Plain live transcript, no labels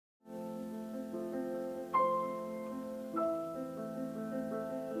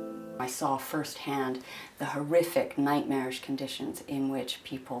I saw firsthand the horrific, nightmarish conditions in which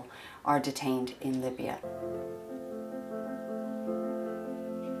people are detained in Libya.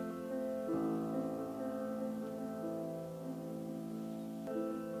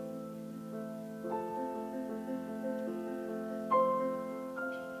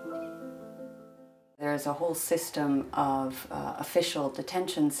 There's a whole system of official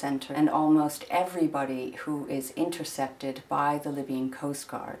detention centers, and almost everybody who is intercepted by the Libyan Coast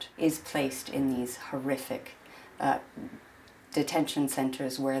Guard is placed in these horrific detention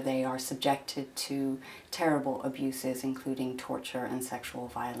centers where they are subjected to terrible abuses, including torture and sexual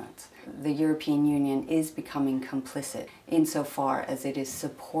violence. The European Union is becoming complicit insofar as it is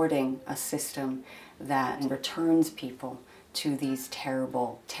supporting a system that returns people to these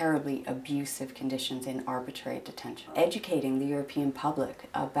terribly abusive conditions in arbitrary detention. Educating the European public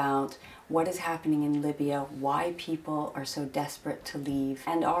about what is happening in Libya, why people are so desperate to leave,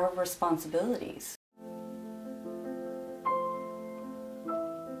 and our responsibilities.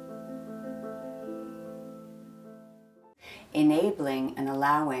 Enabling and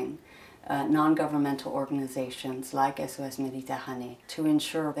allowing non-governmental organizations like SOS MEDITERRANEE to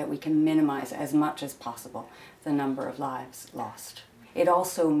ensure that we can minimize as much as possible the number of lives lost. It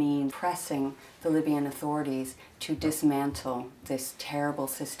also means pressing the Libyan authorities to dismantle this terrible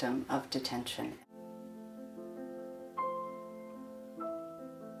system of detention.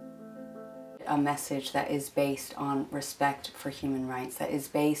 A message that is based on respect for human rights, that is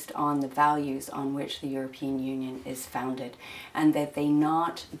based on the values on which the European Union is founded, and that they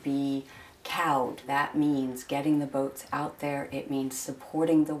not be cowed. That means getting the boats out there. It means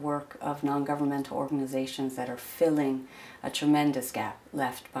supporting the work of non-governmental organizations that are filling a tremendous gap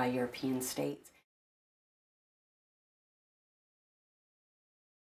left by European states.